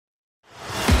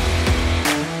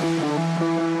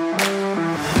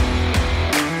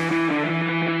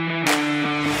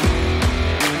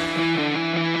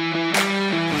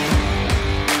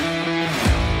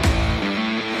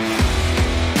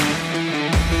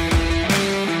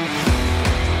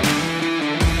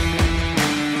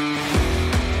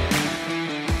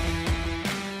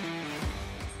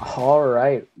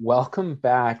Welcome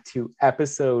back to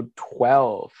episode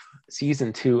 12,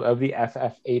 season 2 of the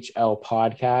FFHL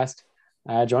podcast.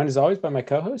 Joined as always by my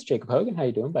co-host, Jacob Hogan. How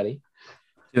you doing, buddy?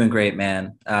 Doing great,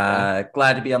 man.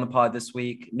 Glad to be on the pod this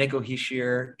week. Nico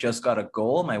Hischier just got a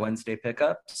goal, my Wednesday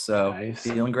pickup. So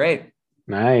Feeling great.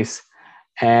 Nice.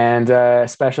 And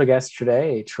special guest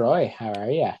today, Troy. How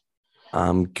are you?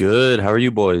 I'm good. How are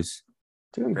you boys?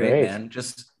 Doing great, man.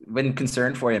 Just been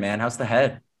concerned for you, man. How's the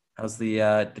head? How's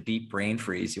the deep brain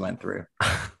freeze you went through?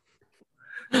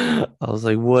 I was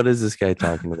like, what is this guy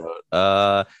talking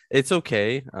about? It's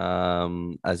okay.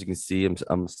 As you can see,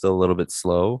 I'm still a little bit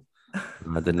slow.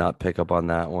 I did not pick up on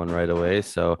that one right away.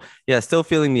 So yeah, still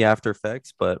feeling the after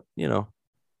effects, but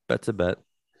bet's a bet.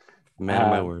 Man of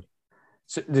my word.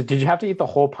 So did you have to eat the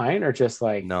whole pint or just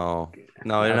like No,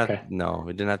 I didn't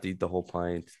we didn't have to eat the whole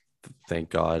pint.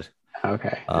 Thank God.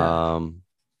 Okay.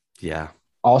 Yeah.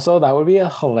 Also, that would be a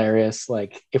hilarious,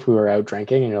 like, if we were out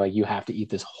drinking and you're like, you have to eat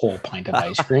this whole pint of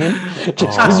ice cream. Just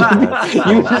because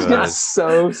you just get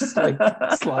so like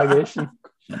sluggish.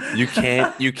 You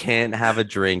can't have a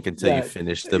drink until you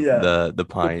finish the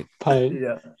pint.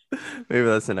 Yeah. Maybe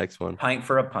that's the next one. Pint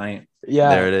for a pint. Yeah.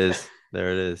 There it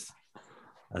is.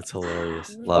 That's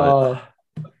hilarious. Love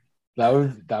it.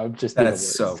 That would just That's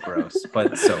so gross,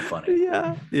 but so funny.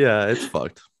 Yeah, it's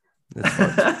fucked.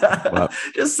 Wow.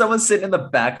 Just someone sitting in the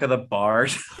back of the bar.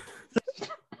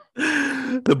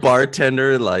 The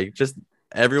bartender, like, just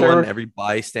everyone, every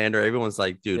bystander, everyone's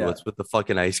like, dude, what's with the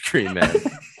fucking ice cream, man?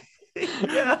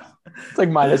 Yeah. It's like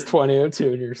minus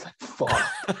 2002 and you're just like,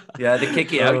 fuck. Yeah, they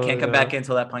kick you out. You can't come back in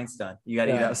until that pint's done. You got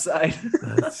to eat outside.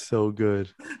 That's so good.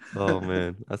 Oh,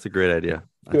 man. That's a great idea.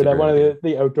 Dude, at one of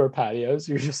the outdoor patios,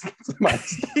 you're just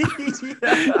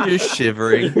You're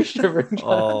shivering.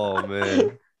 Oh,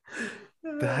 man.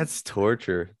 That's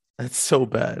torture. That's so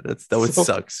bad. That would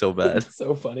suck so bad. It's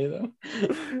so funny, though.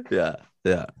 Yeah.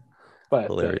 But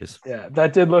hilarious.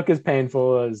 That did look as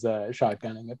painful as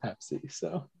shotgunning a Pepsi.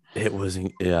 So it was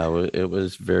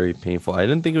very painful. I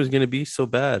didn't think it was going to be so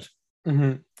bad.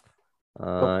 Mm-hmm.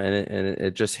 And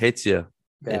it just hits you.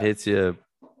 Yeah. It hits you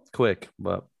quick.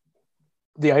 But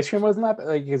the ice cream wasn't that bad,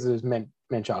 like, because it was mint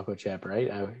chocolate chip, right?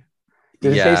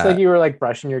 Did it taste like you were like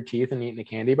brushing your teeth and eating a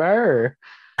candy bar? Or?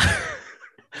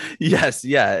 Yes,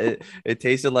 yeah. It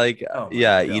tasted like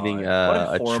eating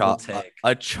a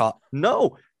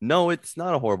No, it's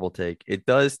not a horrible take. It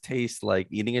does taste like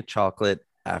eating a chocolate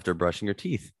after brushing your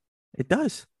teeth. It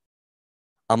does.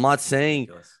 I'm not saying.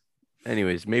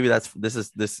 Anyways, maybe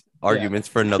this argument's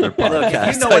for another podcast. Look,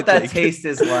 if you know what that taste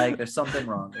is like, there's something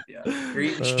wrong with you. You're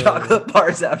eating chocolate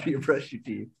bars after you brush your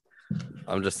teeth.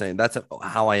 I'm just saying that's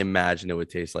how I imagine it would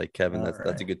taste like, Kevin.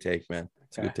 That's a good take, man.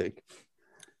 It's a good take.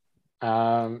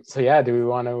 So yeah, do we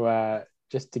want to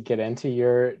just to get into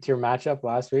your matchup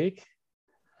last week,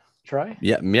 Troy?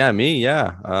 Me.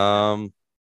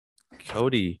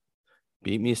 Cody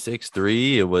beat me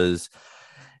 6-3.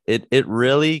 It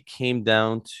really came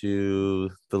down to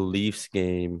the Leafs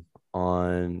game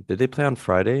on. Did they play on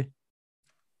Friday?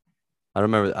 I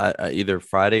don't remember. Either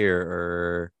Friday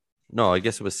or no, I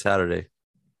guess it was Saturday.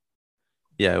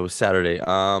 Yeah, it was Saturday.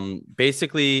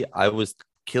 Basically, I was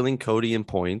killing Cody in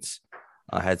points.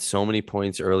 I had so many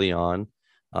points early on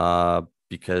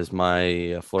because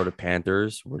my Florida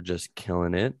Panthers were just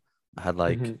killing it. I had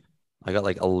I got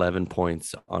like 11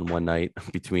 points on one night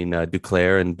between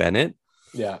Duclair and Bennett.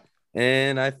 Yeah.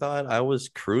 And I thought I was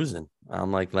cruising.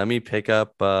 I'm like, let me pick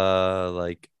up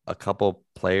like a couple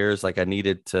players. Like I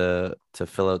needed to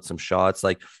fill out some shots.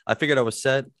 Like I figured I was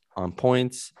set on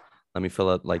points. Let me fill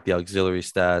out like the auxiliary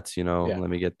stats, let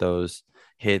me get those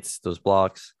hits, those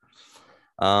blocks.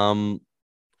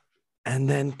 And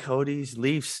then Cody's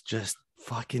Leafs just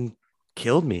fucking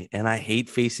killed me. And I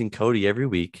hate facing Cody every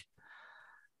week.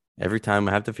 Every time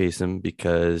I have to face him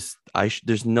because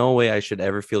there's no way I should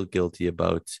ever feel guilty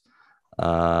about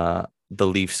the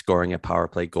Leafs scoring a power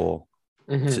play goal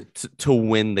to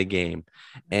win the game.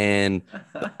 And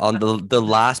on the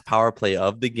last power play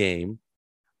of the game,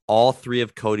 all three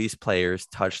of Cody's players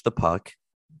touched the puck.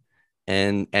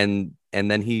 And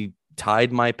then he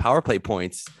tied my power play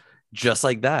points just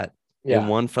like that. In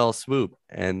one fell swoop,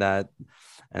 and that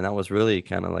was really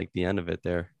kind of like the end of it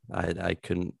there.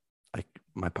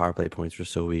 My power play points were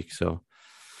so weak. So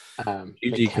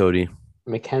GG Cody.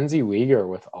 Mackenzie Weegar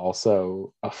with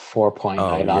also a 4-point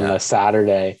night on the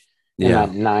Saturday. Yeah,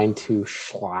 9-2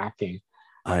 slacking.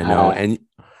 I know.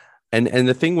 And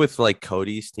the thing with like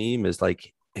Cody's team is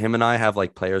like him and I have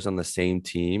like players on the same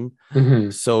team.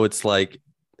 So it's like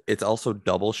it's also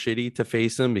double shitty to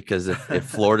face him because if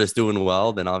Florida's doing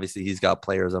well, then obviously he's got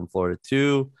players on Florida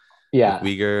too. Yeah,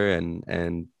 Uyghur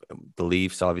and the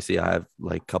Leafs, obviously, I have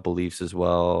like a couple Leafs as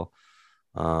well.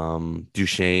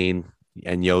 Duchesne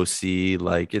and Yossi,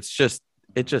 like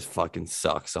it just fucking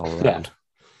sucks all around.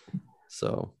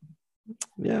 So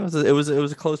yeah, it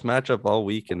was a close matchup all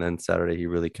week, and then Saturday he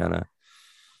really kind of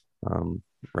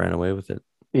ran away with it.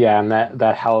 Yeah, and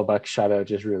that Hellebuck shutout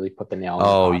just really put the nail in the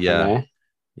coffin. Yeah.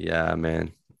 Yeah,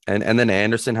 man. And then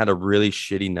Anderson had a really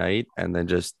shitty night and then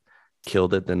just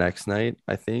killed it the next night,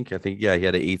 I think. Yeah, he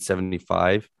had an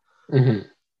 875. Mm-hmm.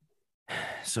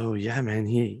 So yeah,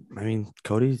 man,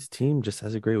 Cody's team just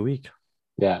has a great week.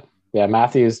 Yeah.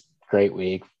 Matthews, great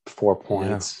week, 4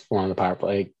 points, one on the power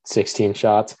play, 16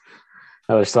 shots.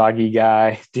 Another soggy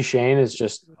guy. Duchesne has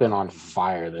just been on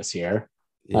fire this year.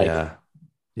 Yeah.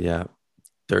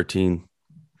 13.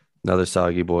 Another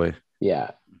soggy boy.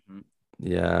 Yeah.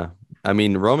 Yeah. I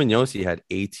mean, Roman Yossi had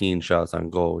 18 shots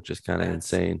on goal, which is kind of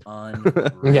insane.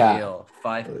 Unreal.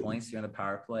 5 points here on the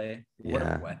power play. What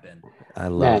a weapon. I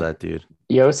love that dude.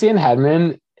 Yossi and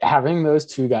Hedman, having those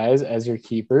two guys as your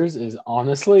keepers is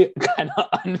honestly kind of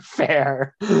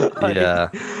unfair.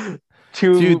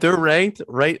 Dude, they're ranked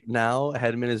right now.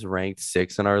 Hedman is ranked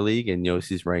 6th in our league, and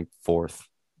Yossi's ranked 4th.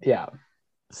 Yeah.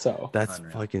 So that's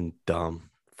fucking dumb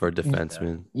for a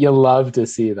defenseman. You love to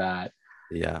see that.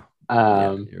 Yeah.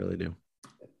 You really do.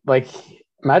 Like,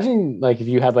 imagine like if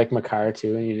you had like Makar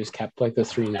too, and you just kept like the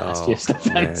 3 nastiest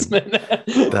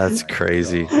defensemen. That's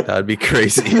crazy. That'd be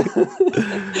crazy.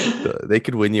 They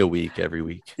could win you a week every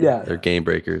week. Yeah, they're game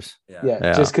breakers.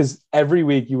 Yeah. Just because every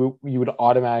week you would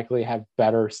automatically have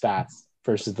better stats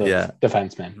versus the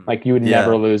defenseman. Like you would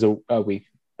never lose a week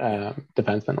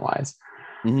defenseman wise.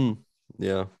 Mm-hmm.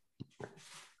 Yeah.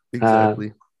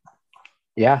 Exactly.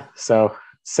 So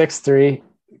 6-3,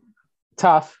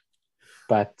 tough.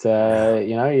 But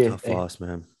tough loss,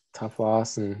 man. Tough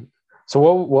loss. And so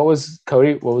what was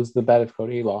Cody? What was the bet if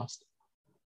Cody lost?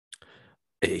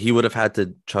 He would have had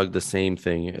to chug the same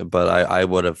thing, but I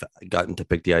would have gotten to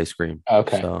pick the ice cream.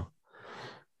 Okay. So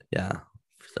yep.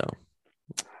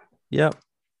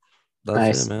 That's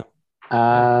nice. it,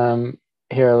 man.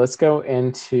 Here, let's go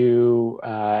into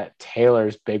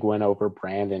Taylor's big win over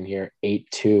Brandon here,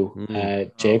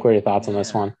 8-2. Jake, what are your thoughts on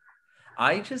this one?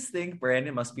 I just think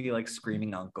Brandon must be like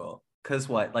screaming uncle. Because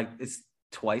it's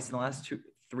twice in the last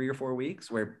 3 or 4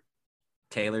 weeks where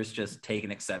Taylor's just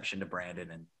taken exception to Brandon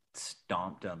and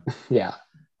stomped him. Yeah.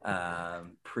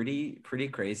 Pretty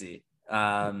crazy.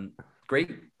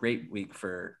 Great week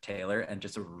for Taylor and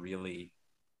just a really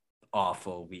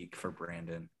awful week for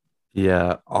Brandon.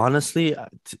 Yeah, honestly,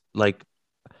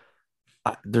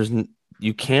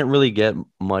 you can't really get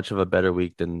much of a better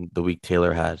week than the week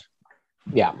Taylor had.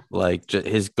 Yeah. Like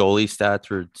his goalie stats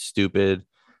were stupid.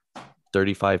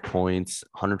 35 points,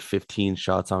 115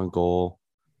 shots on goal.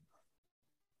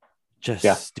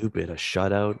 Just stupid. A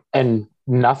shutout. And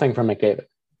nothing from McDavid.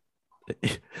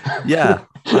 Yeah,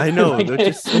 I know. They're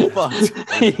just so fucked.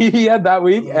 He had that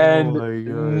week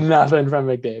and nothing from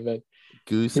McDavid.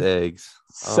 Goose eggs.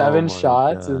 7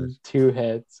 shots and 2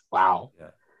 hits. Wow. Yeah.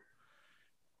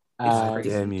 It's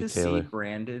crazy to Taylor. see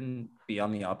Brandon be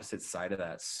on the opposite side of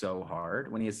that so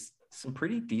hard when he has some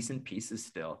pretty decent pieces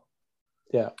still.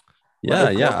 Yeah.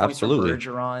 Yeah, absolutely.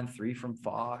 Bergeron, 3 from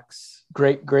Fox.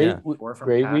 Great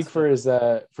week for his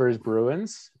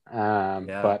Bruins.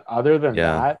 But other than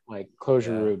that, like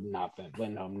Closure nothing.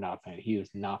 Lindholm, nothing. Hughes,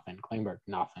 nothing. Klingberg,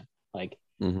 nothing. Like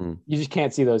you just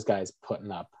can't see those guys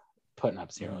putting up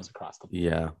zeros across the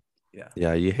board. Yeah.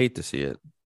 You hate to see it.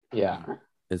 Yeah.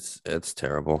 It's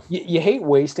terrible. You hate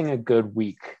wasting a good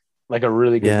week, like a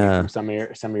really good week from some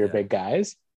of your big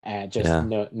guys, and just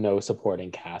no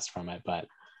supporting cast from it. But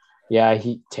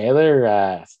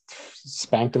Taylor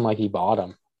spanked him like he bought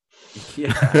him.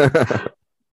 Yeah.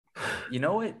 You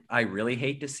know what I really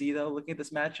hate to see though, looking at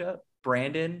this matchup?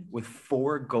 Brandon with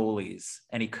 4 goalies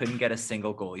and he couldn't get a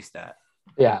single goalie stat.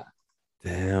 Yeah.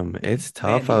 Damn, it's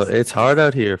tough out. It's hard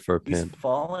out here for a pimp. He's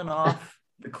fallen off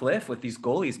the cliff with these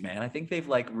goalies, man. I think they've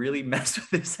like really messed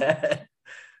with his head.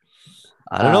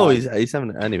 I don't know. He's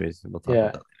having. Anyways, we'll talk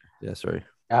about that later. Yeah, sorry.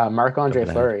 Marc-Andre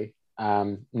Fleury,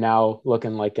 now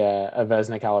looking like a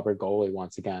Vezina caliber goalie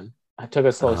once again. I took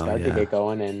a slow start to get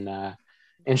going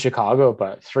in Chicago,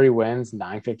 but 3 wins,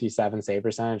 .957 save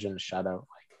percentage, and a shutout.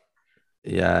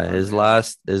 Yeah, his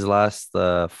last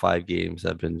 5 games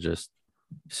have been just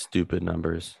stupid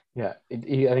numbers. Yeah, I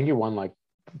think he won like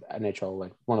NHL,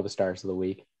 like one of the stars of the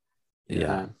week.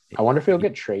 Yeah. I wonder if he'll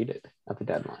get traded at the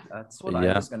deadline. That's what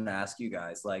I was going to ask you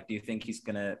guys. Like, do you think he's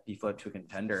going to be flipped to a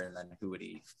contender, and then who would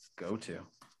he go to?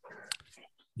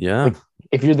 Yeah. Like,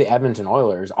 if you're the Edmonton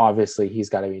Oilers, obviously he's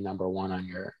got to be number 1 on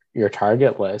your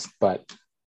target list. But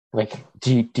like,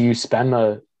 do you spend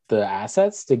the the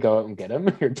assets to go out and get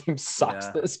him. Your team sucks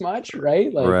this much,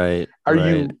 right? Like, right.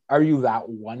 Are you that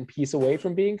one piece away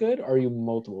from being good? Or are you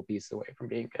multiple pieces away from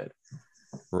being good?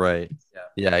 Right.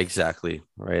 Yeah, exactly.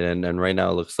 Right. And right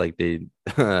now it looks like they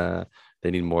they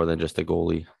need more than just a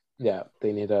goalie. Yeah,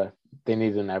 they need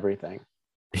an everything.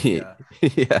 Yeah.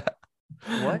 Yeah.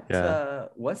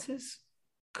 What's his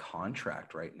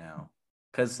contract right now?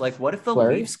 Because like, what if the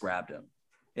Fleury? Leafs grabbed him?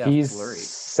 Yeah, he's Fleury.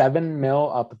 $7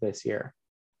 million up this year.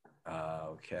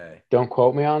 Okay. Don't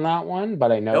quote me on that one,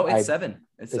 but I know it's 7.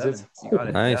 It's 7. You got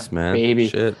it. Nice, man. Baby.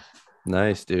 Shit.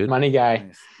 Nice, dude. Money guy.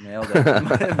 Nice. Nailed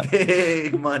it.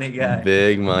 Big money guy.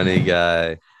 Big money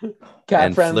guy.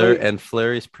 Cat friendly. And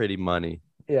Fleury's pretty money.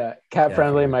 Yeah, cat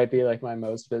friendly might be like my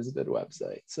most visited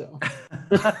website. So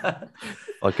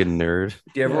fucking nerd.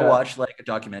 Do you ever watch like a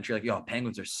documentary like, yo,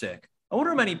 penguins are sick? I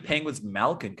wonder how many penguins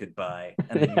Malkin could buy,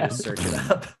 and then you just search it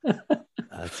up.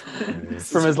 That's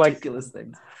from his ridiculous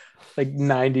things, like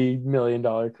 $90 million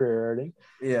career earning.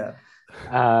 Yeah.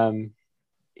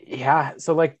 Yeah.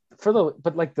 So like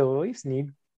the Leafs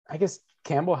need. I guess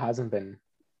Campbell hasn't been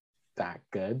that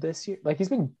good this year. Like he's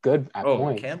been good at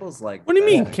points. Campbell's like. What do you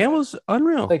mean? Campbell's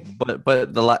unreal. Like, but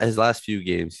his last few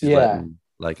games, he's letting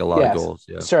like a lot of goals.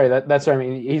 Yeah. Sorry, that's what I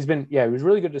mean. He's been he was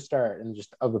really good to start and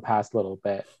just of the past little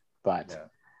bit, but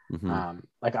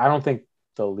like I don't think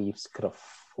the Leafs could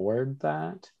afford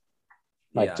that.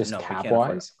 Like cap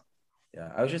wise.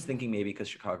 Yeah, I was just thinking maybe because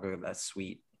Chicago got that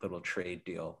sweet little trade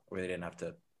deal where they didn't have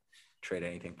to trade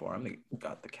anything for him. They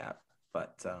got the cap.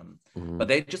 But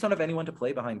they just don't have anyone to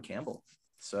play behind Campbell.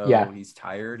 So he's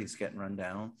tired. He's getting run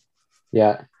down.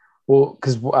 Yeah. Well,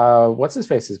 because what's his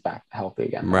face is back healthy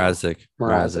again. Mrazek.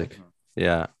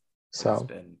 Yeah. So it's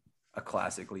been a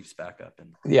classic Leafs backup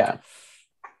and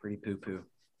pretty poo-poo.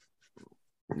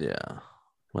 Yeah.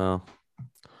 Well,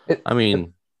 it'll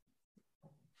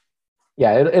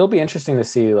be interesting to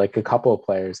see like a couple of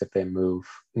players if they move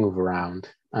around.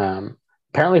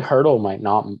 Apparently, Hurdle might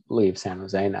not leave San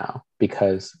Jose now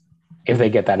because if they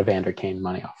get that Evander Kane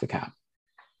money off the cap.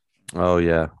 Oh,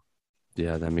 yeah.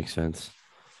 Yeah, that makes sense.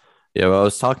 Yeah, well, I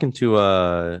was talking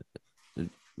to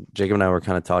Jacob and I were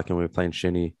kind of talking. We were playing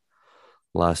Shinny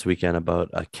last weekend about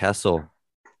a Kessel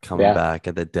coming back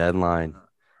at the deadline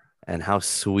and how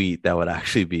sweet that would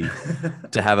actually be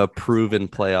to have a proven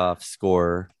playoff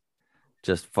scorer,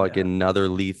 just fucking another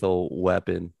lethal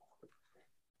weapon.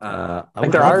 They're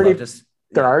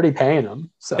already paying them.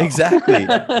 So exactly.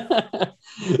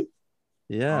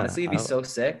 Yeah. Honestly, it'd be so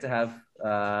sick to have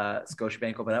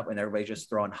Scotiabank open up and everybody just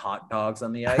throwing hot dogs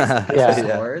on the ice.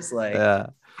 Scores. Like,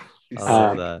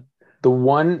 the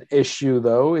one issue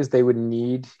though is they would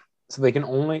need so they can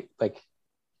only like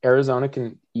Arizona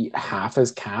can eat half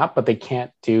as cap, but they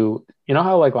can't do. You know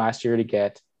how like last year to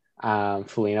get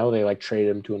Foligno, they like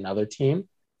traded him to another team,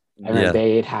 and then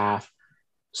they ate half.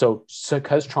 So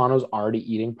because Toronto's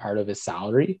already eating part of his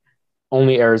salary,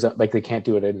 only Arizona, like they can't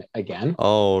do it again.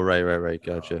 Oh, right.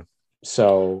 Gotcha.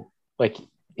 So like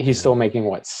he's still making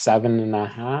what,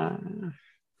 7.5?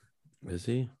 Is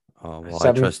he? Oh, well,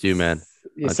 I trust you, man.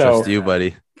 I trust you,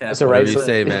 buddy. So whatever you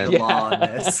say, man.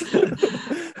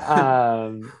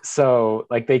 So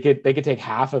like they could take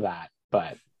half of that,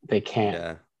 but they can't.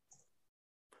 Yeah.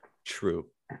 True.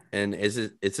 And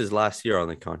it's his last year on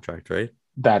the contract, right?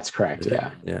 That's correct.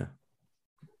 Yeah.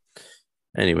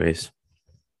 Anyways,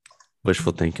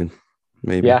 wishful thinking.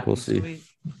 Maybe we'll see.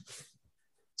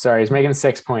 Sorry, he's making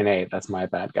 6.8. That's my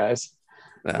bad, guys.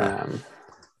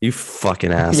 You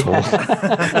fucking asshole.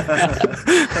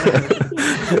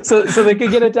 So they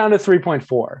could get it down to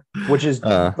 3.4, which is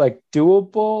like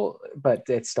doable, but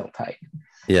it's still tight.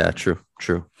 Yeah, true.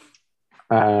 True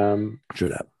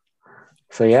that.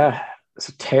 So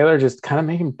so Taylor just kind of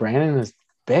making Brandon this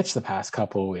bitch the past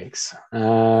couple of weeks.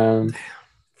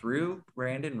 Threw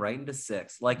Brandon right into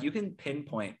 6. Like you can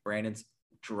pinpoint Brandon's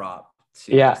drop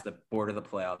to just the border of the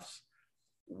playoffs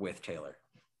with Taylor.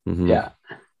 Mm-hmm. Yeah.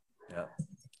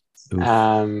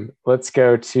 Let's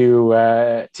go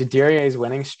to Dirier's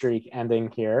winning streak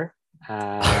ending here. You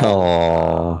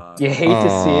hate to see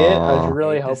it. I was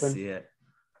really hoping to see it.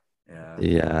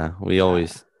 Yeah, we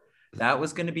always. That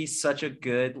was going to be such a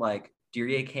good like.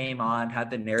 Durier came on,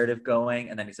 had the narrative going,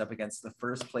 and then he's up against the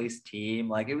first place team.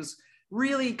 Like it was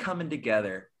really coming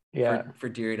together for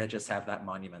Durier to just have that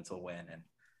monumental win, and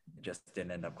it just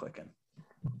didn't end up clicking.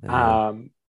 The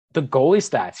goalie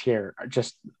stats here are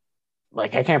just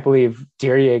like I can't believe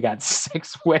Durier got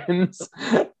 6 wins.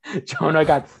 Jonah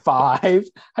got 5.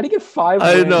 How do you get 5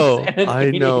 wins? I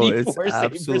know. It's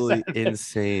absolutely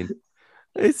insane.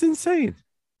 It's insane.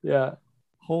 Yeah.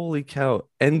 Holy cow.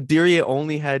 And Durier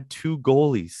only had 2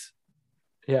 goalies.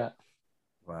 Yeah.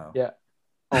 Wow. Yeah.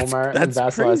 Omar and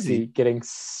Vasilevsky getting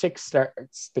 6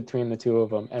 starts between the two of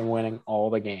them and winning all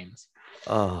the games.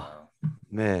 Oh,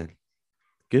 man.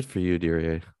 Good for you,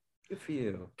 Dierier. Good for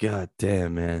you. God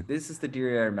damn, man. This is the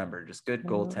Dierier I remember. Just good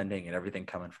goaltending and everything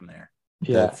coming from there.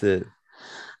 Yeah. That's it.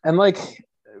 And like,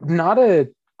 not a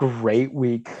great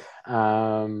week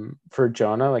for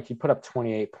Jonah. Like, he put up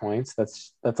 28 points.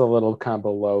 That's a little kind of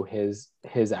below his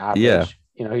average. Yeah.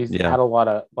 You know, he's had a lot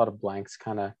of blanks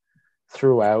kind of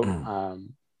throughout.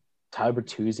 Tyler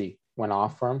Bertuzzi went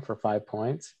off for him for 5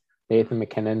 points. Nathan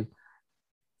McKinnon,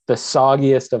 the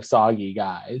soggiest of soggy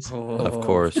guys. Of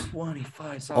course.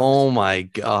 25 socks. Oh my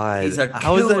God. He's a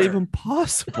How is that killer. even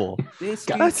possible?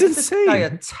 That's insane. This guy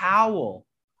a towel.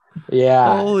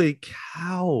 Yeah. Holy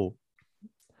cow.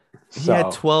 He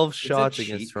had 12 shots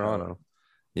against Toronto.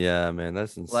 Yeah, man.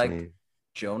 That's insane. Like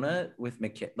Jonah with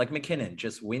McKinnon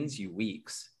just wins you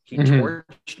weeks. He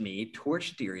torched me,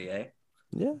 torched Dierier.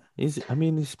 Yeah, he's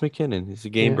McKinnon. He's a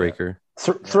game breaker.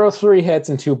 Throw 3 hits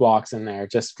and 2 blocks in there,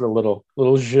 just a little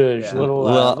zhuzh, little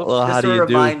just to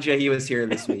remind you he was here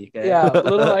this week. Eh? Yeah, a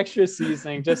little extra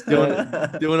seasoning, just doing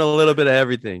a little bit of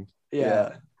everything.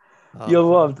 Yeah. You'll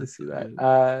love to see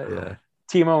that.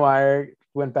 Timo Meier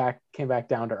came back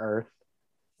down to earth.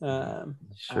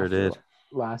 Sure did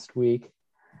last week,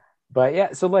 but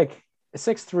yeah, so like a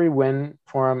 6-3 win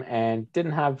for him, and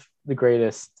didn't have the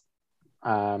greatest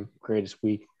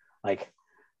week. Like,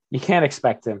 you can't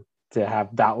expect him to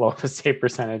have that low of a save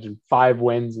percentage and 5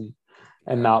 wins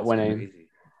and not winning. Crazy.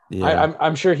 Yeah.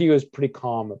 I'm sure he was pretty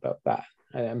calm about that.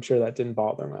 I'm sure that didn't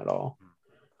bother him at all.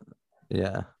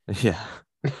 Yeah.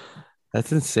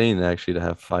 That's insane, actually, to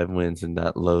have 5 wins and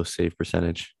that low save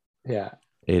percentage. Yeah.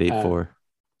 884.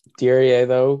 Dierier,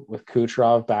 though, with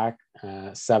Kucherov back,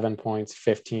 7 points,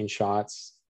 15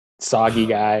 shots. Soggy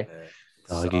guy.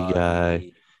 Soggy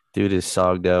guy. Dude is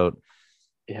sogged out.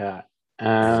 Yeah.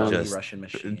 Russian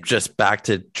machine. Just back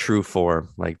to true form.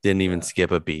 Like, didn't even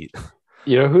skip a beat.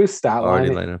 You know whose stat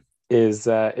line is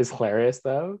hilarious,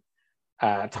 though?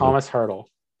 Thomas Hertl.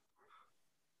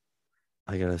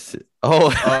 I gotta see. Oh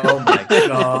my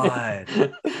God.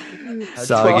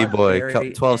 Soggy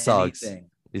boy. 12 sogs.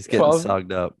 He's getting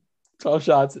sogged up. 12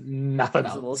 shots, nothing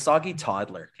else. A little soggy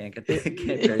toddler. Can't carry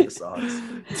the sogs.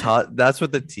 That's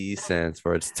what the T stands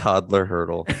for. It's toddler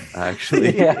hurdle,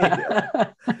 actually.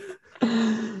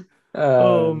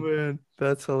 Oh man,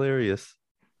 that's hilarious.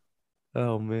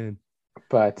 Oh man.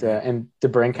 But and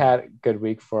DeBrink had a good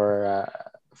week for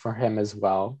him as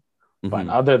well. But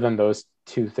other than those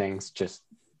 2 things, just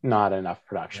not enough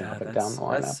production up and down the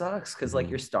lineup. That sucks because like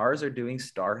your stars are doing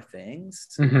star things.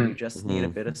 You just need a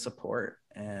bit of support.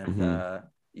 And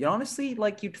you honestly,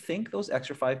 like, you'd think those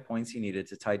extra 5 points he needed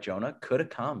to tie Jonah could have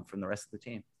come from the rest of the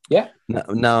team. Yeah.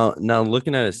 Now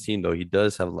looking at his team, though, he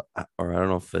does have, or I don't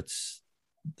know if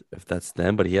that's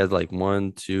them, but he has like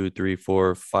 1, 2, 3,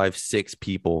 4, 5, 6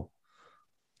 people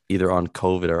either on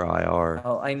COVID or IR.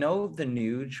 Well, I know the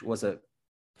Nuge was a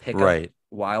pickup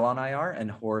while on IR,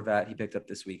 and Horvat he picked up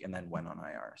this week and then went on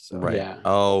IR. So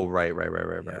Oh, right.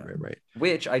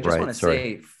 Which I just want to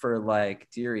say for like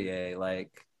Dierier, like,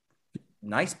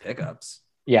 nice pickups.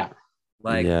 Yeah.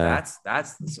 Like that's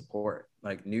the support.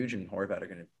 Like Nuge and Horvat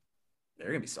they're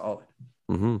gonna be solid.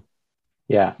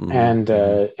 Yeah.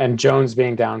 And Jones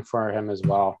being down for him as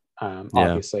well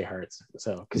obviously hurts.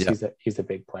 So because he's a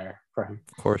big player for him.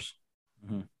 Of course.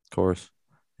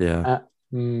 Yeah.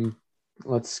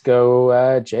 Let's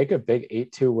go Jacob. Big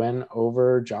 8-2 win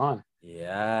over John.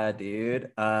 Yeah,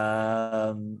 dude.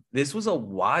 This was a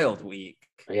wild week.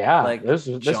 Yeah, like this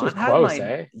was close,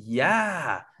 eh?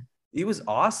 Yeah, it was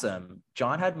awesome.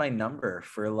 John had my number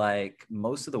for like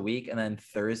most of the week, and then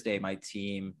Thursday my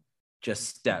team just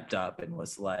stepped up and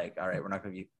was like, all right, we're not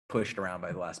going to be pushed around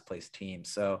by the last place team.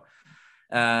 So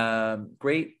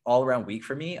great all around week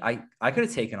for me. I could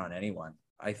have taken on anyone.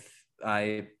 I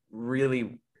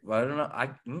really, I don't know.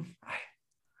 I don't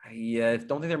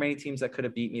think there are many teams that could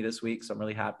have beat me this week. So I'm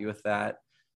really happy with that.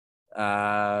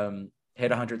 Hit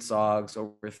 100 sogs,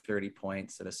 over 30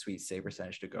 points, and a sweet save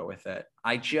percentage to go with it.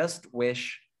 I just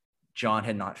wish John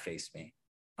had not faced me.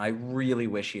 I really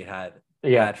wish he had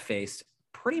faced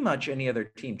pretty much any other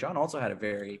team. John also had a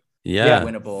very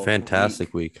winnable,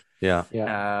 fantastic week. Yeah.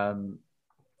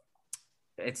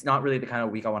 It's not really the kind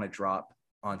of week I want to drop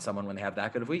on someone when they have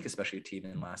that good of a week, especially a team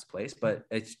in last place, but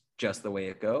it's just the way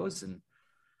it goes, and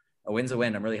a win's a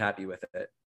win. I'm really happy with it.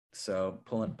 So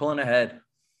pulling ahead.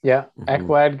 Yeah.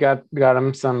 Ekblad got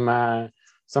him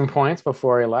some points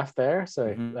before he left there.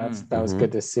 So that was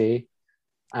good to see.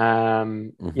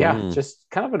 Just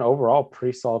kind of an overall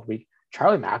pretty solid week.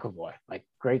 Charlie McAvoy, like,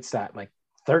 great stat, like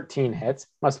 13 hits.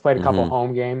 Must have played a couple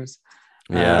home games.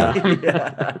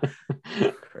 Yeah.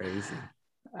 Crazy.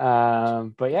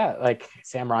 But yeah, like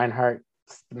Sam Reinhart,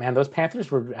 man, those Panthers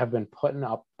have been putting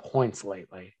up points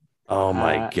lately. Oh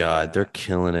my God, they're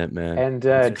killing it, man. And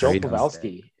Joe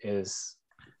Pavelski is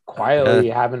quietly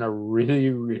having a really,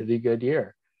 really good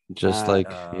year. Just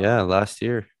last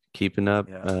year, keeping up,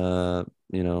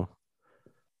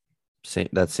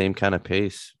 same kind of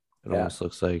pace. It almost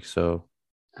looks like. So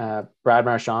Brad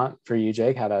Marchand for you,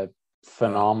 Jake, had a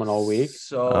phenomenal week.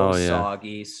 So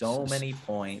soggy, so many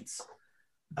points.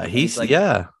 He's like,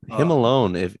 him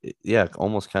alone.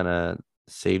 Almost kind of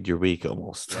saved your week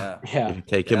almost. Yeah. If you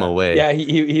take him away. Yeah,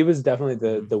 he was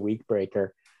definitely the week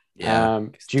breaker. Yeah.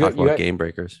 Talk about game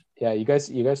breakers. Yeah, you guys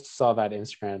saw that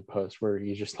Instagram post where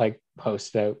he just like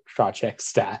posted out shot check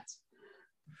stats.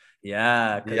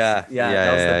 That was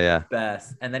the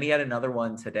best. And then he had another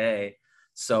one today.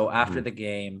 So after the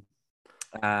game,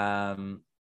 Carolina.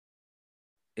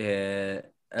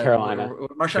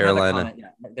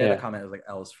 They had a comment. It was like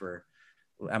L's for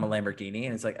I'm a Lamborghini,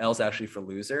 and it's like L's actually for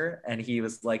loser. And he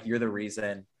was like, "You're the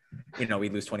reason, we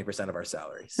lose 20% of our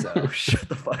salary. So shut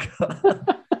the fuck up."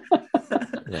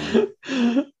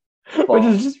 Which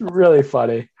is just really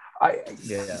funny.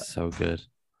 So good.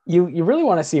 You really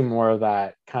want to see more of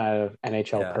that kind of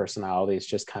NHL personalities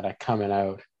just kind of coming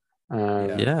out.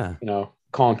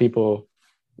 Calling people,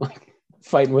 like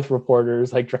fighting with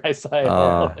reporters like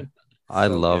Draisaitl. I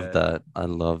love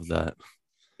that.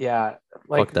 Yeah,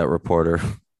 like fuck that reporter.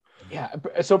 Yeah,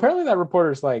 so apparently that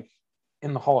reporter's like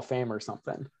in the Hall of Fame or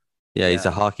something. Yeah, he's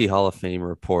a Hockey Hall of Fame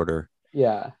reporter.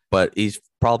 Yeah, but he's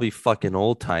probably fucking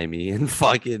old timey and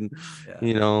fucking,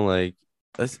 like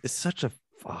it's such a.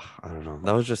 I don't know.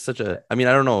 That was just such a. I mean,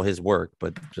 I don't know his work,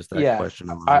 but just that question.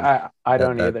 I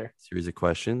don't either. Series of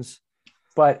questions.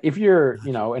 But if you're,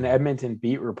 an Edmonton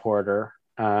beat reporter,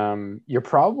 you're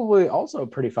probably also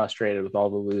pretty frustrated with all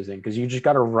the losing because you just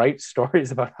got to write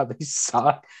stories about how they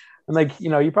suck. And like,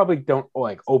 you probably don't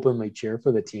like openly cheer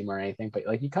for the team or anything, but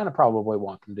like you kind of probably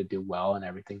want them to do well and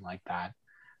everything like that.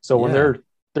 So when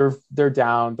they're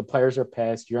down, the players are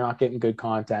pissed, you're not getting good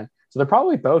content. So they're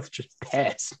probably both just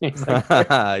pissed.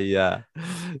 Yeah,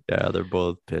 they're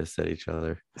both pissed at each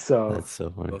other. So that's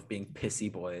so funny. Both being pissy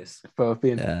boys. Both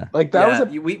being like that was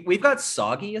we've got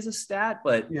soggy as a stat,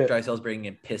 but Draisaitl's bringing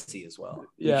in pissy as well.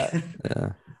 Yeah.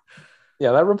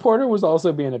 That reporter was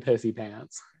also being a pissy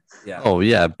pants. Yeah. Oh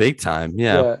yeah, big time.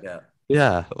 Yeah.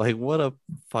 Like what a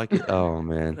fucking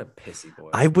man. What a pissy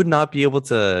boy. I would not be able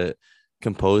to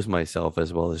compose myself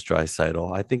as well as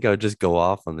Draisaitl. I think I would just go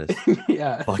off on this.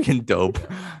 Fucking dope,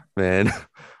 man.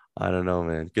 I don't know,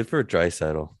 man. Good for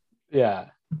Draisaitl. Yeah,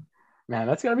 man,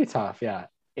 that's gonna be tough. Yeah,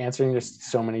 answering just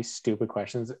so many stupid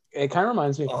questions. It kind of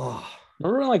reminds me.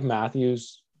 Remember when like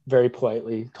Matthews very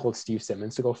politely told Steve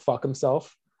Simmons to go fuck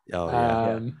himself?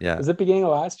 Yeah. Was it beginning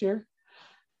of last year?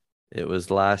 It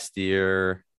was last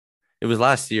year. I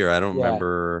don't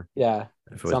remember. Yeah.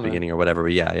 If it was beginning or whatever,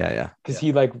 but yeah. Because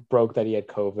he like broke that he had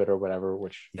COVID or whatever,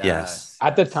 which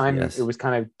at the time it was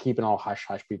kind of keeping all hush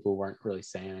hush. People weren't really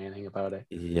saying anything about it.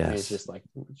 Yes, and it's just like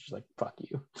fuck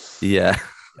you. Yeah.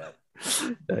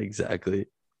 Exactly.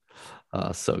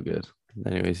 So good.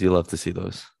 Anyways, you love to see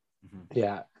those.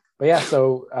 Yeah, but yeah,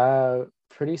 so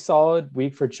pretty solid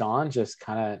week for John. Just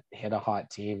kind of hit a hot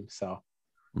team, so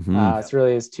it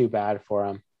really is too bad for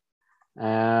him.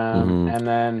 And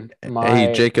then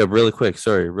hey Jacob, real quick,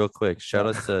 shout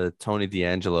out to Tony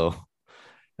D'Angelo.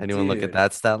 Anyone look at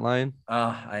that stat line?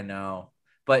 I know,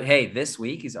 but hey, this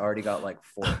week he's already got like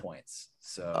 4 points,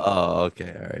 so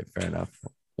okay, all right, fair enough.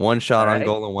 One shot on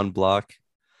goal and one block.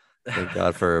 Thank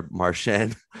God for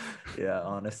Marchand.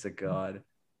 Honest to God.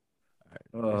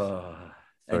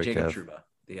 And Jacob Trouba,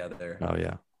 the other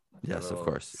yes, of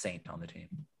course, saint on the team.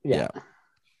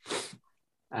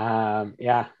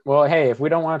 Well, hey, if we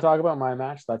don't want to talk about my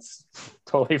match, that's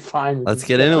totally fine. Let's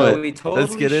get into it. We totally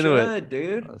should,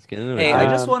 dude. Let's get into it. Hey, I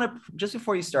just want to, just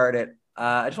before you start it,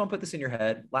 I just want to put this in your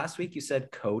head. Last week you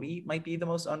said Cody might be the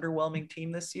most underwhelming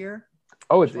team this year.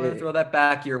 Oh, throw that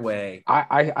back your way.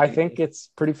 I think it's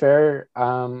pretty fair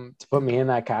to put me in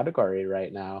that category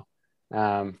right now.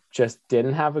 Just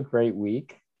didn't have a great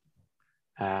week.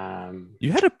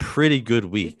 You had a pretty good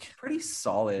week, pretty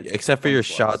solid, except for your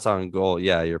shots on goal.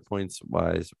 Yeah, your points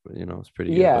wise, it's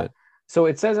pretty good. Yeah. So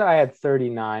it says I had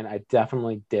 39. I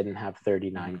definitely didn't have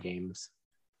 39 games.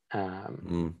 Had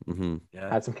some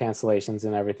cancellations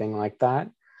and everything like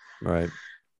that. Right.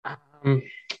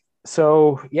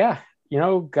 So yeah,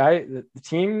 the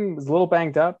team was a little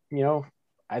banged up.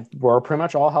 We're pretty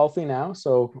much all healthy now,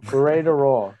 so we're ready to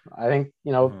roll. I think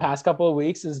past couple of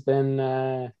weeks has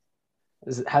been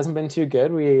It hasn't been too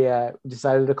good. We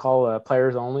decided to call a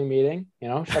players only meeting,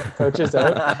 shut the coaches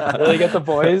out, really get the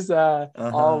boys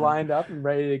all lined up and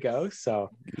ready to go.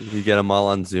 So you get them all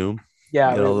on Zoom.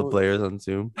 Yeah. Get all the players on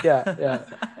Zoom. Yeah.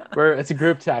 It's a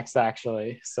group text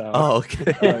actually. So. Oh,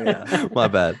 okay. Yeah. My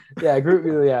bad. Yeah.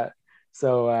 Group. Yeah.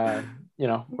 So,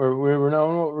 we're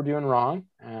knowing what we're doing wrong.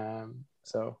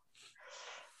 So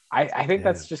I think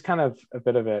that's just kind of a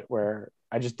bit of it where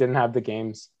I just didn't have the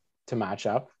games to match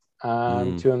up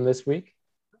to him this week.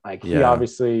 Like he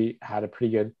obviously had a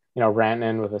pretty good,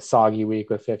 Rantanen with a soggy week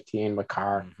with 15,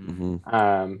 Makar.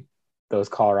 Those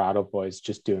Colorado boys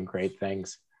just doing great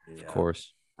things. Of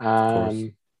course.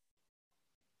 But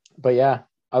yeah,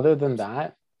 other than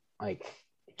that, like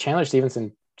Chandler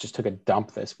Stevenson just took a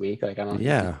dump this week. Like I don't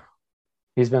know.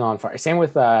 He's been on fire. Same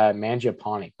with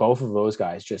Mangiapane. Both of those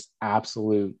guys just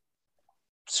absolute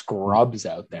scrubs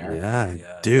out there.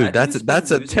 Yeah. Dude,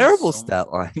 that's a terrible stat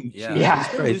line. Yeah.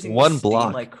 One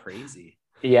block like crazy.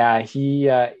 Yeah, he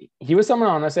was someone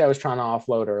honestly I was trying to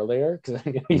offload earlier because I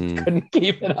knew he couldn't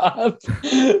keep it up.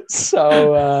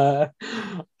 So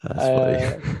that's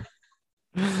funny.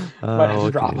 Might have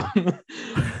to drop him.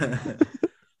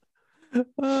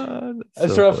 I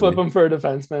was trying to flip him for a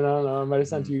defenseman. I don't know. I might have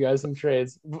sent you guys some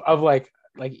trades of like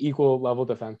equal level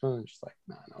defensemen. I'm just like,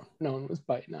 no one was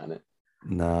biting on it.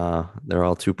 Nah, they're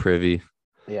all too privy.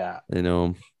 Yeah, they know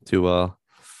him too well.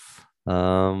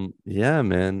 Yeah,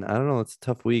 man. I don't know. It's a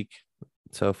tough week.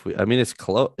 I mean, it's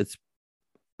close.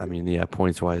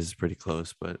 Points wise, it's pretty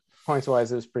close, but points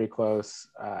wise, it was pretty close.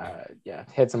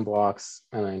 Hits and blocks,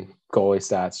 and then goalie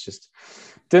stats just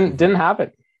didn't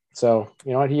happen. So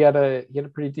you know what? He had a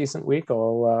pretty decent week.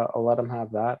 I'll let him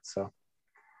have that. So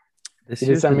this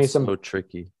year's been so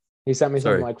tricky. He sent me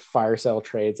some like fire sale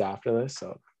trades after this.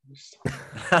 So just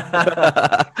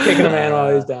kicking a man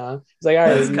while he's down. He's like, all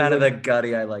right, it's kind of the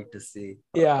gutty I like to see.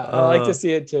 Yeah, I like to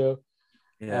see it too.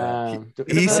 Yeah,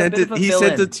 he sent it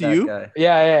to you. Guy.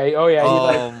 Yeah. Oh yeah.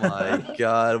 Oh my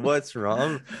God, what's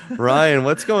wrong, Ryan?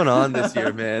 What's going on this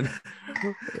year, man?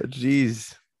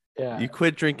 Jeez. Yeah. You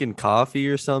quit drinking coffee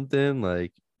or something?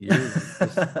 Like you're just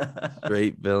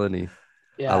straight villainy.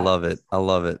 Yeah. I love it.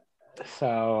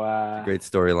 So great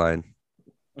storyline.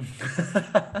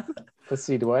 Let's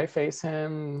see. Do I face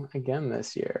him again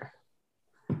this year?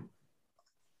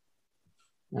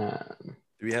 Do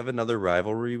we have another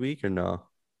rivalry week or no?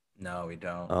 No, we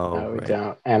don't. Oh, no, we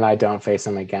don't. And I don't face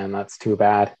him again. That's too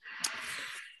bad.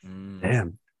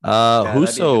 Damn.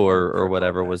 Huso or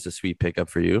whatever was the sweet pickup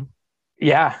for you.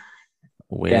 Yeah.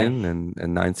 Win and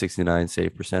 969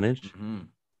 save percentage. Mm-hmm.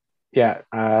 Yeah.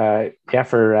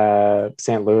 For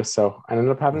St. Louis. So I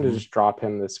ended up having to just drop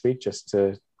him this week just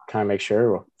to kind of make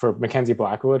sure for Mackenzie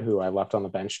Blackwood, who I left on the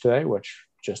bench today, which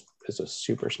just is a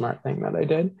super smart thing that I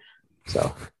did.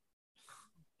 So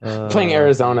playing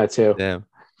Arizona too. Damn.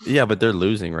 Yeah, but they're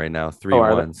losing right now,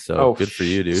 3-1. So good for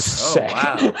you, dude. Oh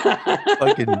wow,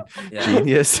 fucking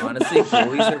genius. Honestly,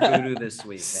 goalies are voodoo this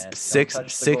week, man.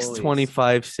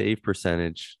 625 save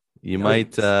percentage. You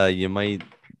might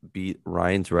beat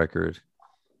Ryan's record.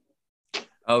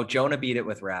 Oh, Jonah beat it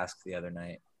with Rask the other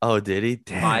night. Oh, did he?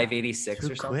 Damn. 586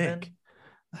 or something. Quick.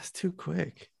 That's too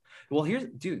quick. Well,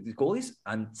 the goalies.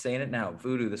 I'm saying it now.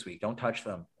 Voodoo this week. Don't touch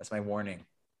them. That's my warning.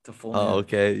 It's a full. Oh,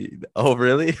 okay. Oh,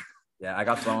 really? Yeah, I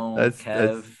got Bone,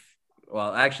 Kev.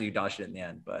 Well, actually, you dodged it in the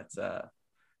end, but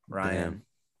Ryan,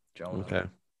 Jonah. Okay.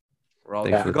 We're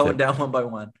all going down one by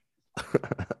one.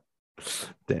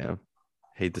 Damn.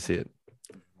 Hate to see it.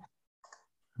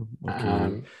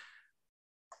 Okay.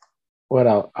 What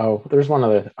else? Oh, there's one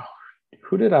other. Oh,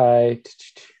 who did I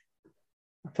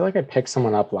feel like I picked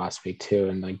someone up last week too,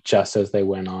 and like just as they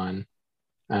went on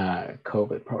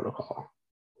COVID protocol.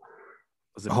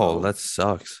 That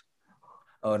sucks.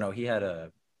 Oh no, he had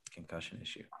a concussion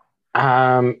issue.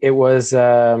 It was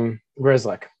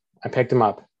Grizzlick. I picked him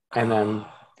up, and then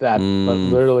that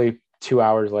literally 2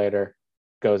 hours later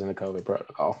goes into COVID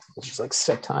protocol. It's just like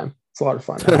sick time. It's a lot of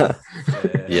fun.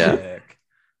 Yeah.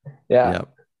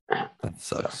 That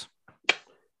sucks. So,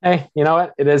 hey, you know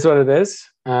what? It is what it is.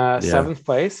 7th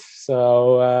place.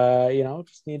 So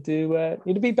just need to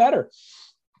be better.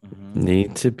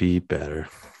 Need to be better.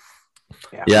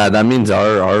 Yeah, that means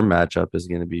our matchup is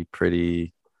going to be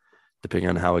pretty, depending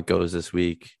on how it goes this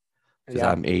week. Because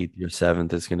I'm 8th, you're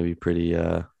 7th. It's going to be pretty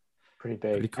big.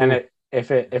 Pretty cool. And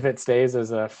if it stays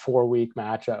as a 4-week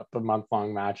matchup, a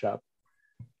month-long matchup,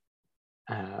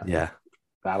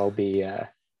 that'll be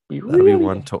really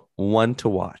one to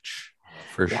watch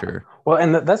for sure. Well,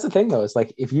 and that's the thing though, is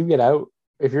like if you're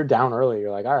down early,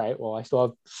 you're like, all right, well, I still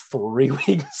have 3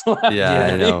 weeks left.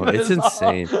 Yeah, I know. It's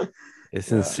insane.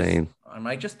 It's insane. I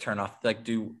might just turn off, like,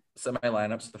 do semi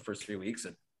lineups the first 3 weeks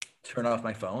and turn off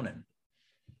my phone and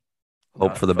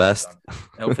hope for the best.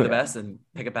 Hope for the best and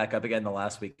pick it back up again the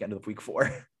last weekend of week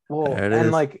 4. Well,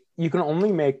 and like you can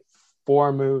only make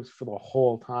 4 moves for the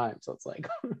whole time, so it's like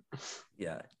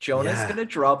yeah, Jonah's gonna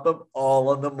drop them all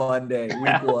on the Monday,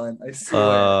 week 1. I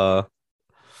swear.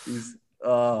 He's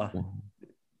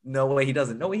no way he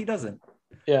doesn't.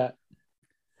 Yeah.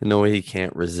 No way he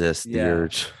can't resist the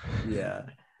urge. Yeah.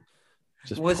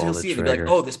 Just he'll see it and be like,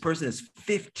 oh, this person has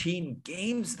 15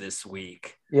 games this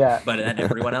week. Yeah. But then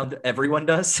everyone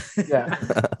does. Yeah.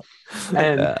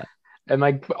 And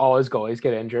like all his goalies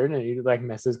get injured and he like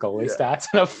misses goalie stats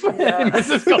he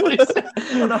misses goalie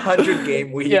stats on a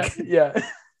 100-game week. Yeah.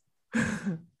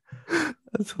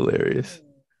 That's hilarious.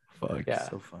 Fuck. Yeah.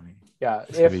 So funny. Yeah.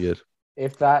 It's gonna be good.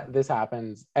 If this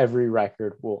happens, every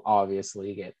record will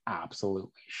obviously get absolutely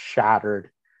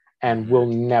shattered and will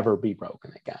never be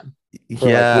broken again.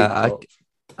 Yeah,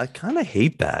 I kind of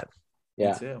hate that.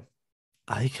 Yeah. Me too.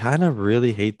 I kind of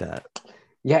really hate that.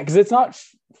 Yeah, because it's not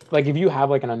like if you have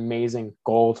like an amazing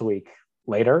goal to week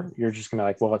later, you're just gonna be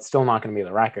like, well, it's still not gonna be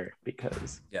the record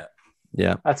because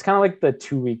that's kind of like the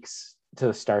 2 weeks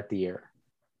to start the year.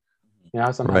 You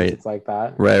know, sometimes it's like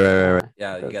that. Right.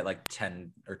 Yeah, you get like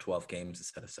 10 or 12 games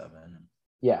instead of 7.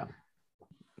 Yeah.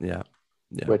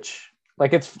 Which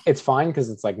like it's fine because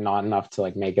it's like not enough to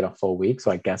like make it a full week.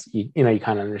 So I guess you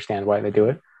kind of understand why they do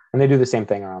it, and they do the same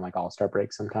thing around like All-Star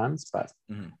break sometimes. But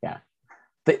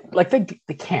they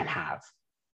can't have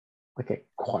like a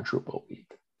quadruple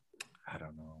week. I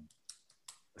don't know.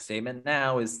 The statement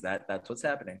now is that that's what's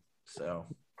happening. So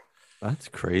that's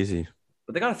crazy.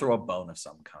 But they got to throw a bone of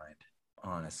some kind,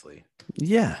 honestly.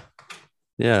 Yeah,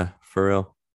 for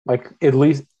real. Like at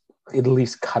least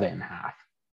cut it in half.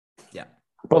 Yeah.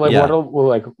 But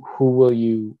like,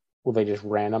 will they just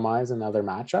randomize another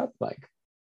matchup? Like,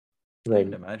 I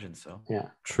would imagine so. Yeah.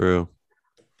 True.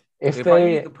 If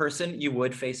they the person you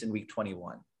would face in week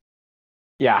 21.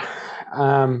 Yeah.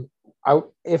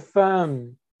 If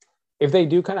they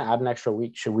do kind of add an extra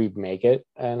week, should we make it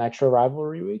an extra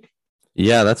rivalry week?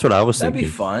 Yeah, that's what I was thinking. That'd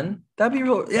be fun. That'd be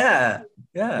real. Yeah.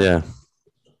 Yeah.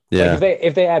 Like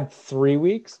if they add 3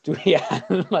 weeks, do we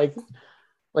add like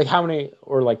how many,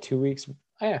 or like 2 weeks?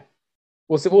 Yeah.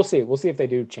 We'll see if they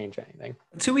do change anything.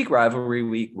 2-week rivalry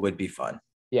week would be fun.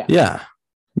 Yeah.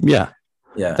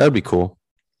 That would be cool.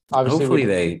 Obviously,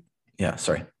 hopefully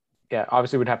sorry. Yeah,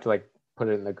 obviously we'd have to like put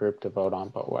it in the group to vote on,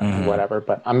 but whatever.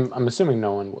 But I'm assuming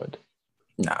no one would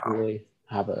really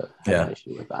have an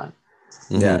issue with that.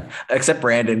 Yeah, except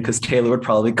Brandon, because Taylor would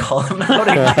probably call him out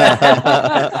again.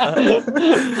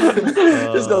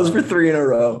 Just goes for 3 in a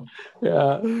row.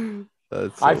 Yeah.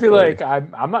 I feel like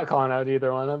I'm not calling out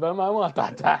either one of them. I want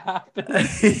that to happen.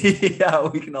 Yeah,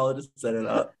 we can all just set it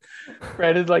up.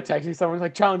 Brandon's like texting someone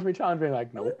like, challenge me.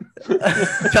 Like, nope.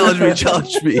 challenge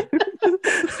me.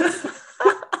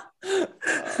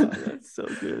 That's so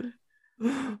good.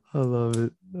 I love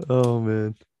it. Oh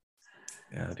man.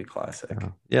 Yeah, that'd be classic.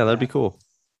 Yeah, that'd be cool.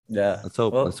 Yeah. Let's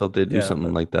hope they do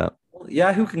something like that.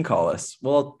 Yeah, who can call us?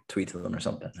 We'll tweet to them or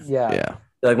something. Yeah.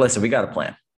 They're like, listen, we got a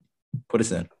plan. Put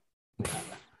us in.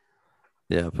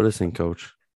 Yeah, put us in,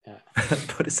 coach. Yeah.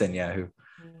 Put us in, Yahoo.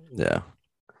 Yeah.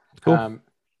 Cool.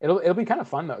 It'll be kind of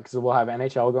fun though, because we'll have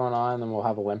NHL going on and we'll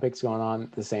have Olympics going on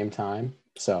at the same time.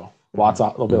 So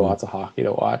there'll be lots of hockey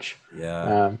to watch.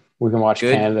 Yeah. We can watch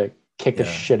Canada kick the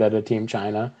shit out of Team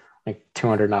China, like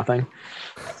 200-0.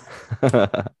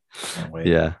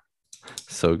 Yeah.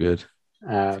 So good.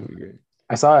 I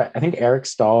think Eric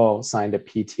Stahl signed a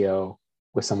PTO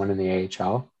with someone in the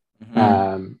AHL.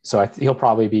 So he'll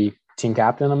probably be team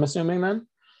captain, I'm assuming, then,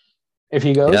 if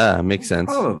he goes. Yeah, makes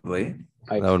sense. Probably.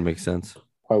 That would make sense.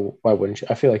 Why wouldn't you?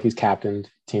 I feel like he's captained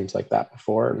teams like that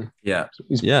before. And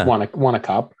he's won a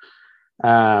cup.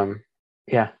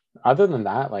 Other than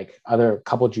that, like other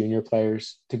couple junior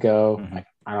players to go. Like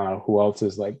I don't know who else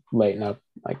is like lighting up.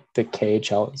 Like the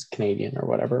KHL is Canadian or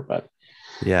whatever, but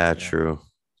true.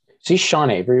 See, Sean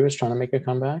Avery was trying to make a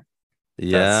comeback.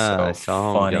 Yeah, so I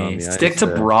saw funny. Stick to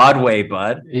Broadway,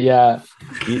 bud. Yeah.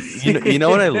 You know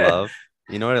what I love?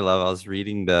 I was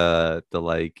reading the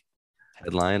like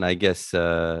headline, I guess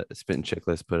Spit and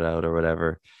Chicklets put out or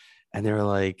whatever, and they were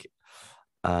like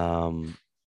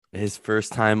his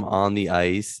first time on the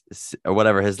ice or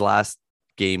whatever, his last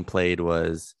game played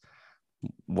was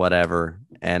whatever,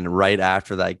 and right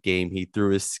after that game he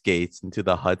threw his skates into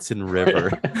the Hudson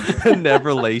River and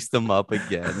never laced them up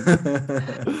again.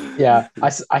 Yeah,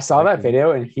 I saw that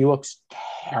video and he looks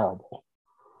terrible.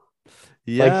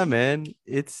 Yeah, man,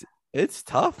 it's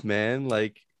tough, man.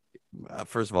 Like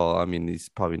first of all, I mean, he's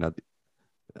probably not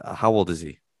How old is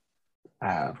he?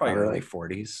 Probably early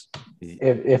 40s.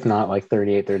 If not like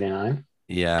 38, 39.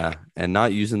 Yeah. And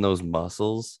not using those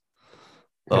muscles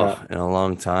in a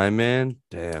long time, man.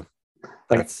 Damn.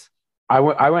 That's I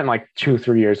went like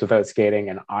 2-3 years without skating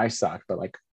and I sucked, but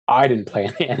like I didn't play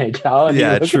in the NHL.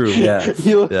 And true.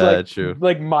 He looked true.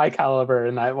 Like my caliber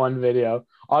in that one video.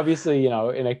 Obviously,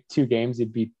 in like 2 games,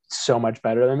 he'd be so much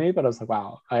better than me. But I was like,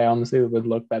 wow, I honestly would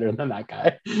look better than that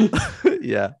guy.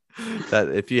 Yeah. That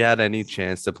if you had any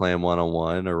chance to play him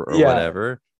one-on-one or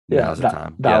whatever, now's the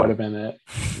time. That would have been it.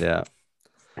 Yeah.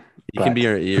 You can be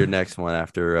your next one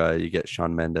after you get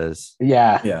Shawn Mendes.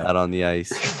 Out on the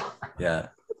ice. Yeah.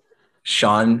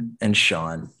 Sean and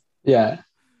Sean. Yeah.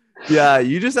 Yeah,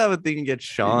 you just have a thing against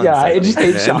Sean. Yeah, I just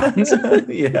hate Sean's.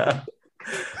 Yeah.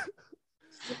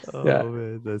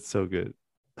 Man, that's so good.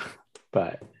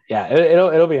 But yeah,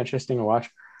 it'll be interesting to watch.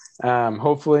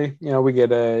 Hopefully, we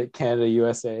get a Canada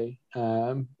USA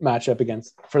matchup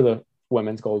for the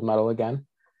women's gold medal again.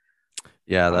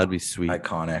 Yeah, that'd be sweet.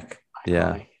 Iconic.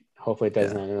 Yeah. Hopefully it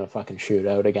doesn't end in a fucking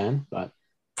shootout again. But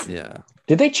yeah.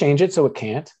 Did they change it so it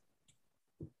can't?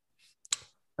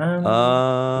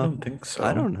 I don't think so.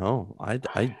 I don't know. I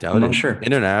doubt I'm it. not sure.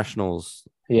 Internationals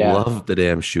love the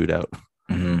damn shootout.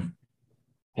 Mm-hmm.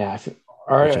 Yeah,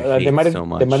 they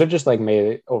might have just like made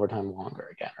it overtime longer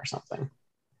again or something.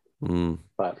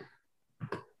 But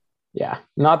yeah,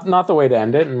 not the way to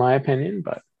end it in my opinion.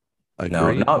 But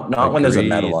no, not when there's a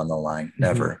medal on the line.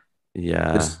 Never.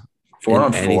 Yeah, it's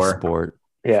 4-on-4 any sport.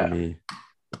 Yeah. For me.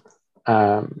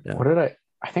 What did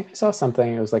I think I saw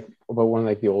something. It was like about one of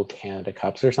like the old Canada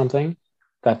Cups or something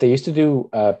that they used to do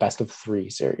a best of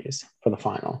 3 series for the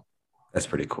final. That's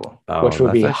pretty cool. Which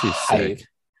would be actually sick.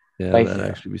 Yeah, that'd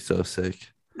actually be so sick.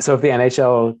 So if the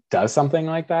NHL does something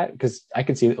like that, because I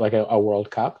could see like a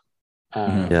World Cup.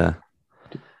 That'd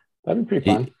be pretty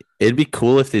fun. It'd be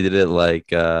cool if they did it like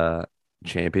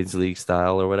Champions League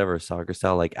style or whatever, soccer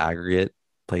style, like aggregate.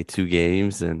 Play 2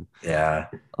 games and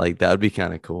like that would be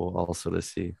kind of cool also to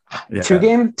see. 2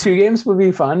 games would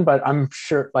be fun, but I'm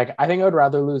sure I think I would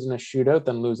rather lose in a shootout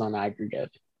than lose on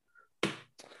aggregate.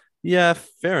 Yeah,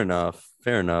 fair enough.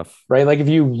 Right, like if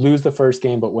you lose the first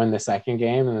game but win the second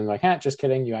game and then like, just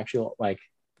kidding, you actually like.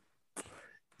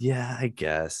 Yeah, I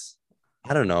guess.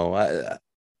 I don't know.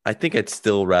 I think I'd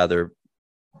still rather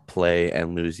play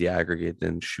and lose the aggregate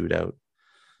than shootout.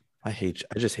 I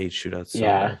just hate shootouts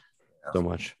so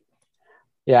much.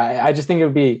 Yeah, I just think it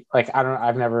would be like,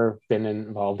 I've never been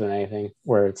involved in anything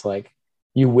where it's like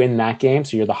you win that game,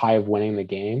 so you're the high of winning the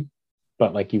game,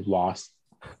 but like you lost.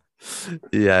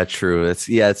 Yeah, true.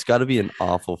 It's got to be an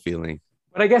awful feeling.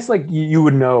 But I guess like you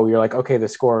would know, you're like, okay, the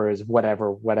score is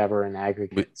whatever in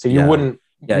aggregate, so you wouldn't.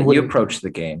 Yeah, you approach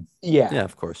the game. Yeah,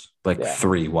 of course. Like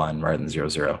 3-1 rather than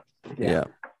 0-0.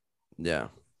 Yeah.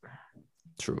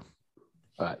 True.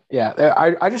 But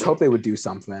yeah, I just hope they would do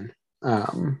something.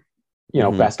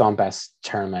 Best on best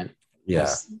tournament.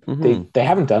 Yeah. They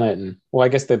haven't done it I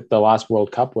guess the last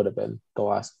World Cup would have been the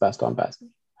last best on best.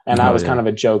 And that was kind of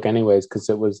a joke anyways,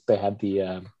 because they had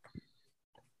the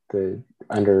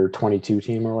under 22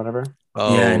 team or whatever.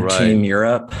 Oh, and right. Team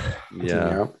Europe. Yeah.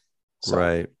 Team Europe. So.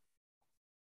 Right.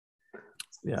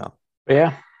 Yeah.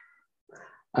 But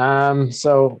yeah.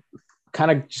 So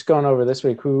kind of just going over this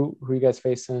week, who you guys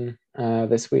facing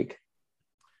this week?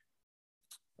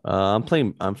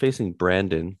 I'm facing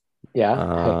Brandon.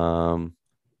 Yeah.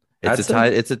 It's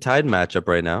a tied matchup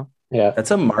right now. Yeah.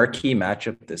 That's a marquee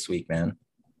matchup this week, man.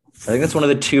 I think that's one of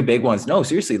the 2 big ones. No,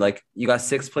 seriously, like you got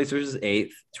 6th place versus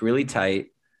 8th. It's really tight.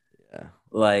 Yeah.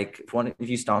 Like if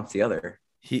you stomp the other.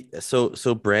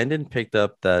 So Brandon picked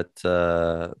up that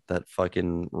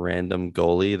fucking random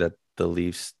goalie that the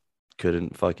Leafs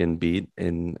couldn't fucking beat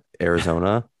in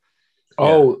Arizona.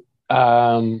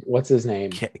 What's his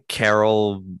name?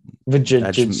 Carol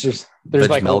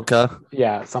Vejmelka.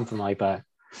 Yeah, something like that.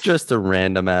 Just a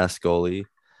random ass goalie.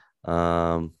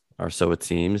 Or so it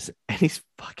seems, and he's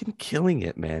fucking killing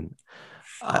it, man.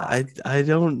 I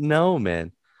don't know,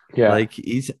 man. Yeah, like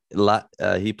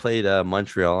he played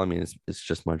Montreal. I mean, it's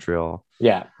just Montreal.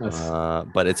 Yeah,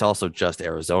 but it's also just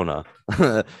Arizona,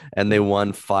 and they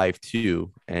won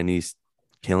 5-2, and he's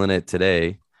killing it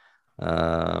today.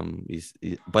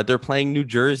 But they're playing New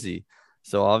Jersey,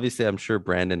 so obviously I'm sure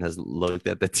Brandon has looked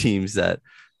at the teams that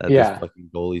this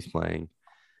fucking goalie's playing.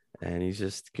 And he's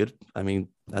just good. I mean,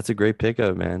 that's a great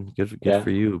pickup, man. Good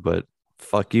for you, but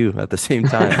fuck you at the same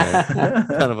time, man.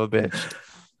 Kind of a bitch.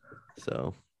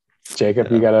 So,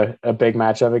 Jacob, you got a big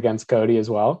matchup against Cody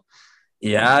as well.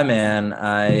 Yeah, man.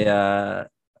 I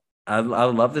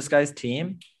love this guy's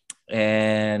team,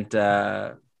 and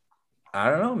I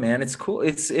don't know, man. It's cool.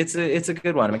 It's a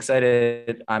good one. I'm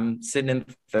excited. I'm sitting in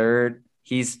third.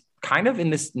 He's kind of in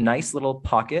this nice little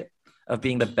pocket of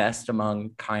being the best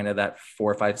among kind of that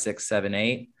 4, 5, 6, 7,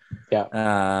 8.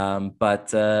 Yeah.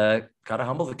 But gotta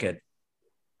humble the kid.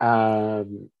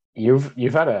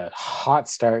 You've had a hot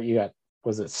start. You got,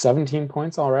 was it 17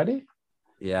 points already?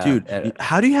 Yeah, dude.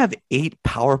 How do you have 8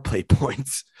 power play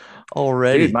points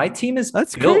already? Dude, my team is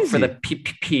built crazy. For the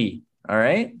PPP. All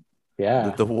right.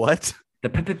 Yeah. The what? The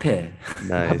PPP.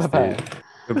 Nice.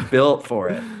 We're built for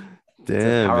it. Damn, it's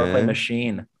a power play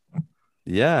machine.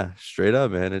 Yeah, straight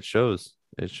up, man. It shows.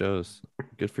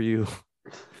 Good for you.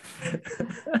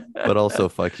 But also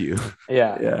fuck you.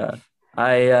 Yeah.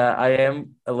 I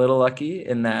am a little lucky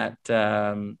in that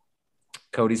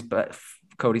Cody's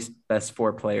best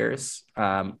 4 players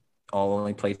all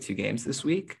only play 2 games this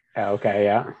week. Okay,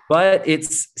 yeah. But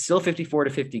it's still 54 to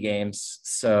 50 games,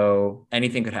 so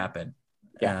anything could happen.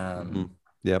 Yeah.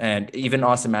 Yeah. And even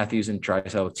Austin Matthews and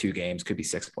Drysdale with 2 games could be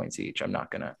 6 points each. I'm not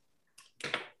gonna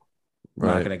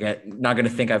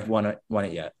think I've won it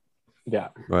yet. Yeah.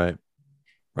 Right.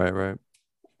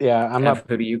 Yeah, I'm up.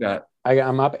 Who do you got?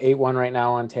 I'm up 8-1 right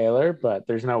now on Taylor, but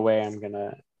there's no way I'm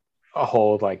gonna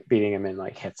hold like beating him in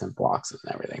like hits and blocks and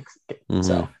everything. Mm-hmm.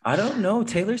 So I don't know.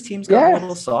 Taylor's team's got a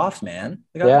little soft, man.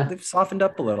 They've softened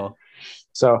up a little.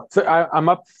 So I'm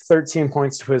up 13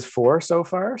 points to his 4 so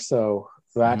far. So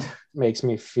that makes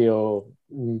me feel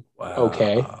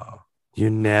okay. You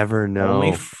never know.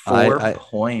 Only 4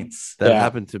 points. That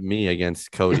happened to me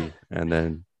against Cody, and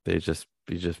then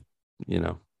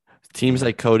teams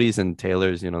like Cody's and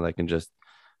Taylor's, that can just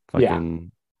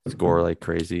fucking score like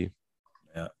crazy.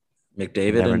 Yeah,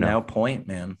 McDavid and now Point,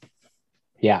 man.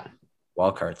 Yeah,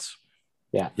 wild cards.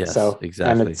 Yeah. Yes, so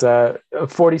exactly. And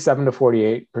it's 47 to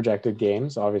 48 projected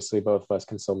games. Obviously, both of us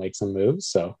can still make some moves.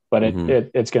 So, but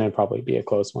it's going to probably be a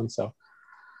close one. So,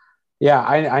 yeah,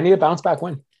 I need a bounce back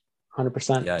win,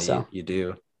 100%. Yeah, you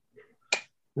do.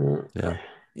 Yeah.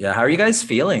 Yeah. How are you guys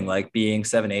feeling? Like being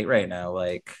 7-8 right now?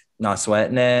 Like not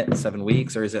sweating it 7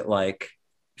 weeks, or is it like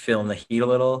feeling the heat a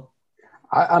little?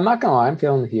 I'm not gonna lie, I'm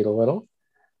feeling the heat a little.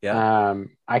 Yeah.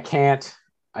 I can't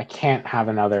have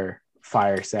another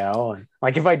fire sale, and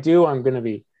like if I do, I'm gonna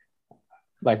be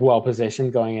like well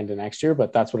positioned going into next year.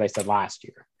 But that's what I said last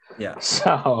year. Yeah.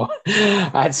 So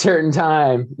at certain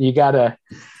time, you gotta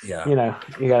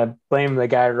blame the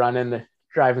guy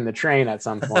driving the train at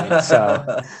some point.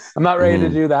 So I'm not ready to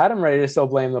do that. I'm ready to still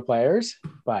blame the players,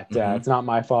 but it's not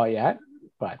my fault yet.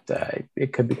 But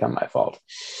it could become my fault.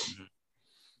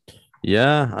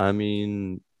 Yeah, I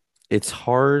mean, it's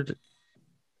hard.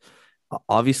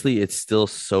 Obviously, it's still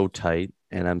so tight,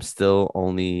 and I'm still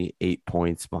only 8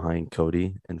 points behind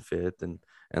Cody and fifth, and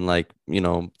like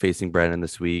facing Brandon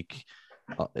this week.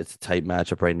 It's a tight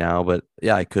matchup right now, but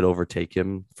yeah, I could overtake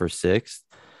him for 6th.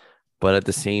 But at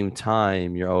the same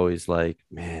time, you're always like,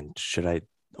 man, should I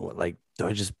do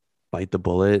I just bite the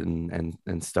bullet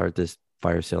and start this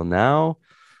fire sale now?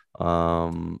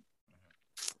 I'm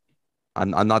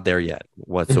not there yet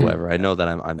whatsoever. I know that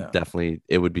I'm definitely,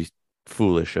 it would be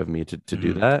foolish of me to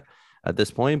do that at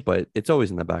this point, but it's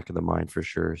always in the back of the mind for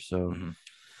sure. So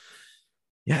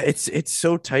yeah, it's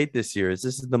so tight this year. This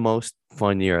is the most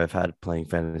fun year I've had playing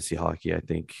fantasy hockey, I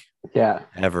think. Yeah.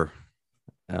 Ever.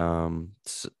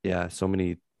 So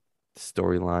many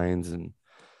storylines and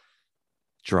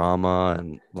drama,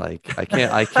 and like I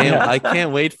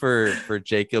can't wait for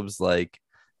Jacob's like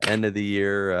end of the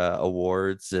year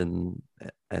awards and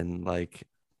like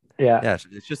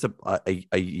it's just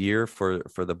a year for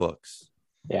the books.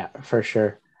 Yeah, for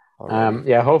sure.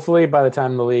 Hopefully by the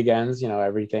time the league ends,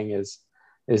 everything is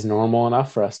normal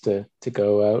enough for us to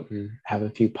go out and have a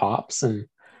few pops and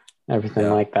everything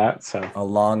like that. So a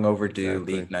long overdue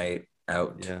league night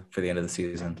out for the end of the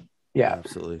season. Yeah,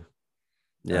 absolutely.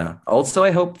 Yeah. Also,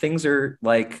 I hope things are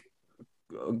like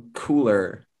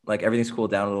cooler, like everything's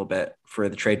cooled down a little bit for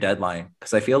the trade deadline.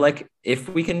 Because I feel like if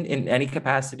we can, in any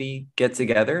capacity, get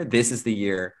together, this is the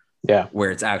year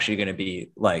where it's actually going to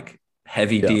be like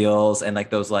heavy deals and like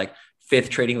those like 5th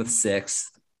trading with 6th,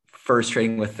 1st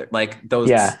trading with like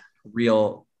those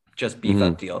real just beef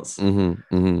up deals,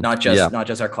 not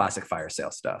just our classic fire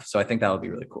sale stuff. So I think that would be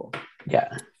really cool. Yeah,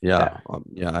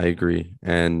 I agree.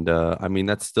 And I mean,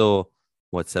 that's still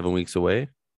 7 weeks away?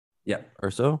 Yeah,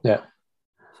 or so. Yeah.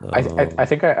 So... I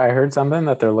think I heard something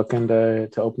that they're looking to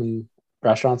open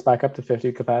restaurants back up to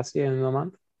 50 capacity in a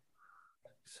month.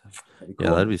 Cool.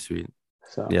 Yeah, that'd be sweet.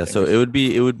 So so it would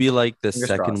be like the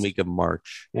second week of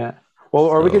March. Yeah. Well,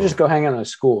 or we could just go hang out in a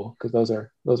school because those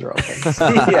are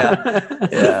open.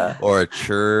 Yeah. Or a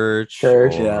church. Or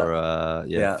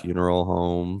funeral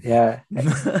home. Yeah.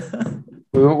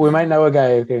 we might know a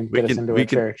guy who can get us into a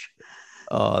church.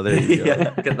 Oh, there you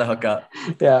go. Get the hookup.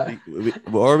 Yeah.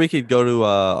 Or we could go to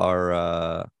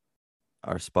our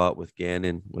spot with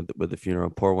Gannon with the funeral.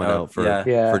 Pour one out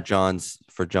for John's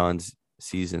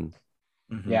season.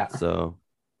 Mm-hmm. Yeah. So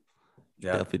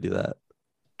definitely do that.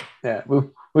 Yeah,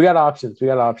 we got options. We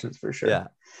got options for sure. Yeah.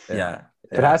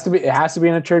 It has to be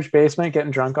in a church basement,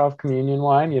 getting drunk off communion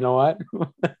wine. You know what?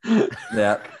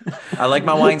 Yeah. I like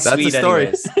my wine That's sweet a story.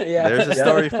 anyways. There's a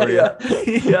story for you.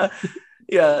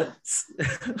 Yeah.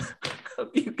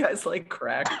 You guys like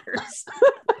crackers?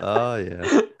 Oh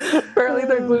yeah. Apparently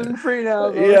they're gluten-free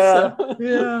now.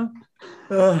 Though,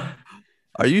 Yeah.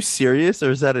 Are you serious,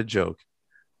 or is that a joke?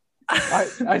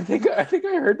 I think I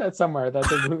heard that somewhere that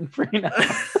they're gluten-free now.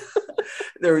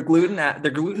 They're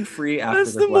gluten-free after.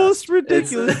 That's the most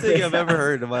ridiculous thing I've ever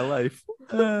heard in my life.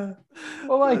 Well,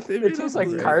 like it tastes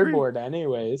like cardboard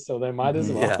anyway, so they might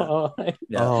as well.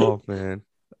 Yeah. Oh man,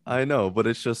 I know, but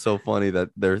it's just so funny that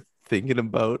they're thinking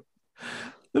about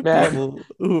the people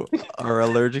who are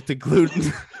allergic to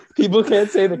gluten. People can't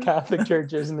say the Catholic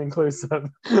Church isn't inclusive.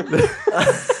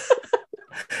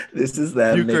 This is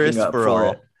them Eucharist making up for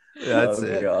all. it. That's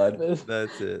it. God.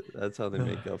 That's it. That's how they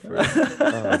make up for it.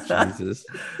 Oh Jesus.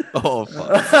 Oh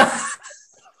fuck.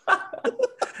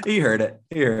 He heard it.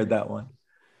 He heard that one.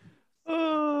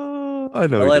 I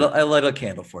know. I light a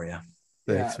candle for you.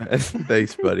 Thanks, man.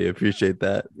 Thanks, buddy. I appreciate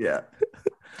that. Yeah.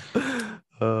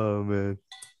 Oh man,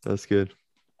 that's good.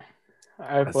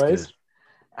 All right, boys.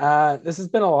 This has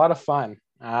been a lot of fun.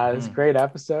 This is a great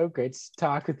episode. Great to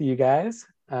talk with you guys.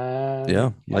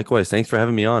 Likewise. Thanks for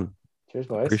having me on. Cheers,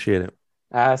 boys. Appreciate it.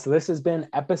 So this has been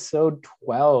episode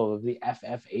 12 of the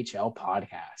FFHL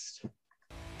podcast.